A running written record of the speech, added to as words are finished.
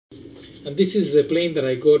And this is the plane that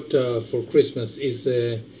I got for Christmas. Is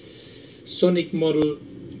the Sonic Model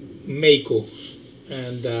Mako,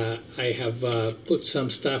 and I have put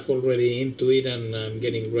some stuff already into it, and I'm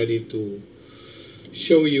getting ready to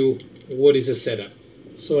show you what is the setup.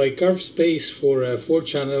 So I carved space for a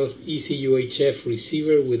 4-channel EzUHF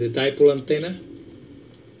receiver with a dipole antenna.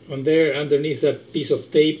 On there, underneath that piece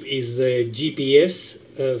of tape, is the GPS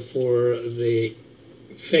for the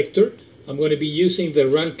vector. I'm going to be using the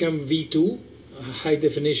Runcam V2, a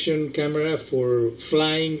high-definition camera for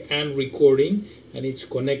flying and recording, and it's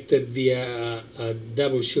connected via a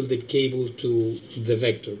double-shielded cable to the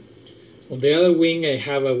vector. On the other wing, I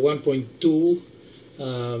have a 1.2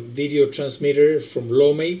 video transmitter from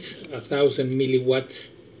Lawmate, 1000 milliwatt,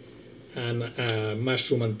 and a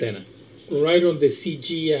mushroom antenna. Right on the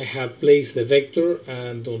CG, I have placed the vector,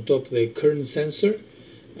 and on top the current sensor,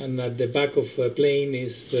 and at the back of the plane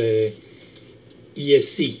is the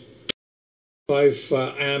ESC 5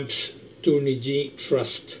 amps Turnigy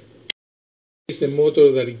Trust. This is the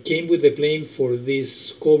motor that it came with the plane for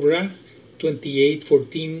this Cobra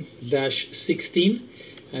 2814-16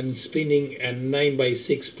 and spinning a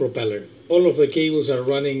 9x6 propeller. All of the cables are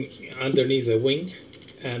running underneath the wing,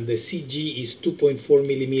 and the CG is 2.4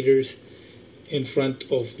 millimeters in front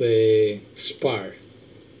of the spar.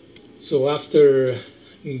 So after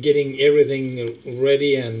getting everything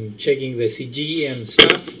ready and checking the CG and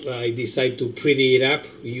stuff, I decide to pretty it up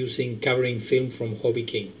using covering film from Hobby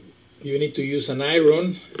King. You need to use an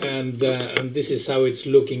iron, and this is how it's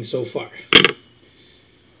looking so far.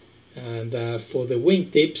 And for the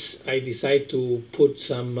wingtips, I decide to put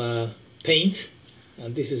some paint,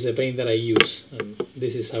 and this is the paint that I use, and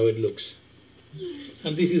this is how it looks.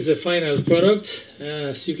 And this is the final product,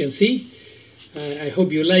 as you can see. I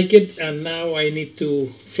hope you like it, and now I need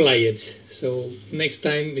to fly it. So next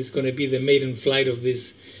time is going to be the maiden flight of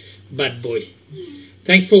this bad boy.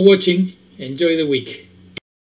 Thanks for watching. Enjoy the week.